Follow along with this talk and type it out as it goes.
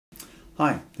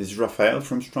Hi, this is Rafael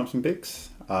from Strums and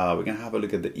Picks. We're going to have a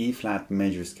look at the E flat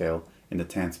major scale in the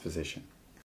 10th position.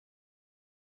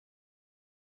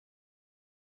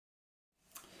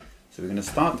 So we're going to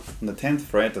start on the 10th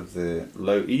fret of the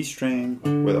low E string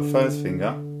with our first finger,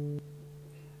 and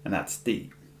that's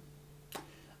D.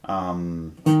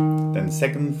 Then the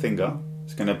second finger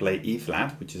is going to play E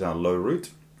flat, which is our low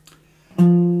root,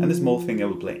 and the small finger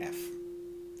will play F.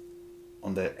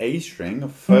 On the A string,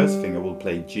 first finger will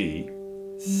play G,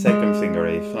 second finger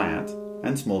A flat,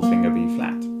 and small finger B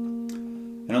flat.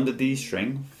 And on the D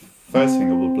string, first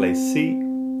finger will play C,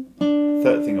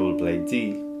 third finger will play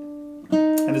D,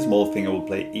 and the small finger will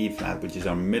play E flat, which is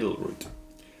our middle root.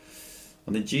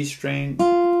 On the G string,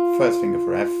 first finger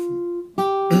for F,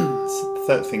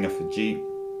 third finger for G,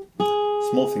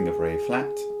 small finger for A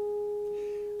flat.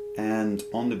 And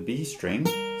on the B string,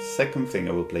 second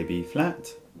finger will play B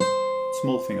flat,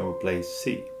 small finger will play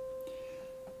C.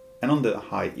 And on the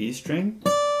high E string,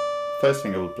 first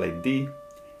finger will play D,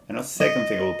 and our second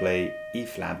finger will play E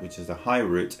flat, which is the high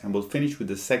root, and we'll finish with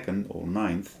the second or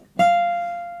ninth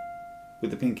with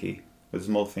the pinky, with the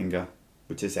small finger,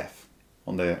 which is F,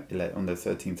 on the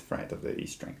 13th fret of the E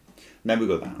string. And then we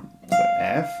go down. So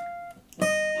F,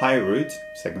 high root,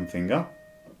 second finger,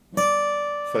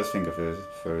 first finger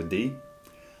for D,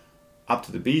 up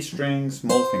to the B string,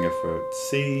 small finger for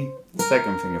C,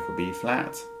 second finger for B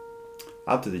flat,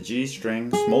 up to the G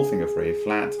string, small finger for A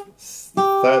flat,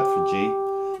 third for G,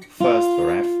 first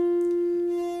for F,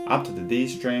 up to the D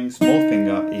string, small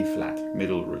finger, E flat,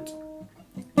 middle root,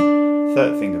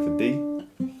 third finger for D,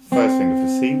 first finger for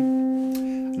C,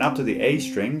 and up to the A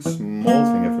string, small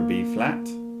finger for B flat,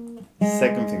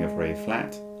 second finger for A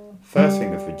flat, first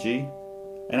finger for G,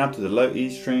 and up to the low E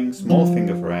string, small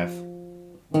finger for F,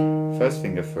 first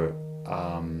finger for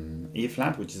E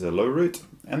flat, which is a low root,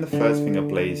 and the first finger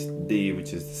plays D,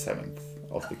 which is the 7th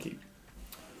of the key.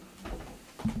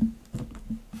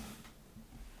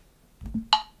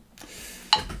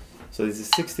 So this is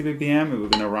 60 BPM, and we're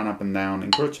going to run up and down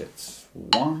in crochets.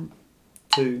 1,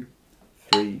 2,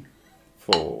 3,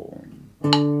 4.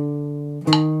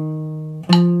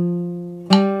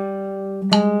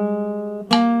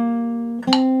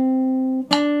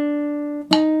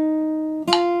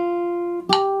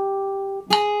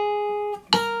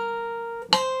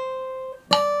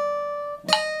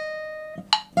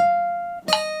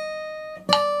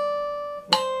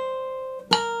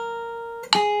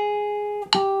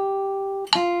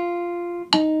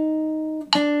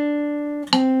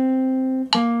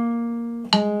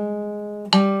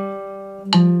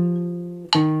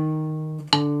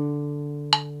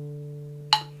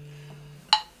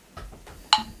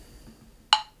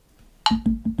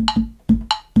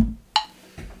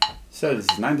 So this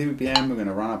is 90 BPM, we're going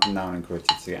to run up and down in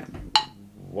crochets again.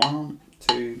 1,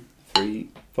 2, 3,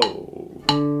 4.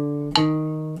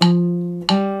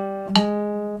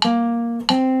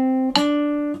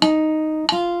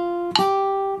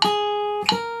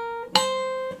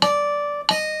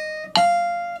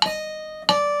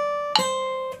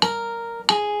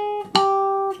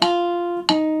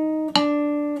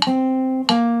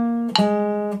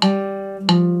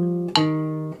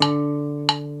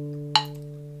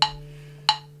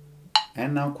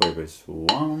 And now quavers.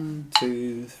 1,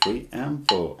 2, 3, and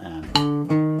 4, and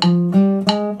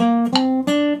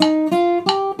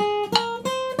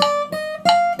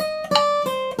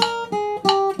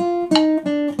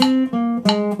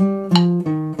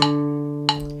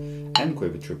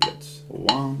quiver triplets.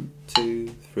 1, 2,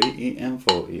 3, E and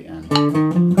 4, E and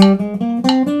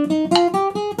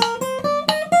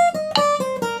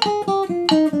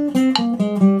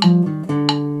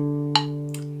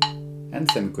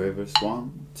semi-quavers.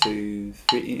 1, 2,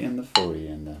 3, E and the 4 E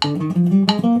and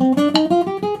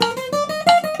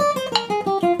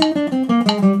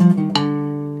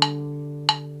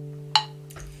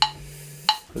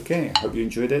Okay, I hope you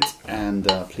enjoyed it, and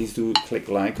please do click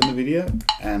like on the video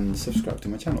and subscribe to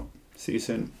my channel. See you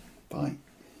soon. Bye.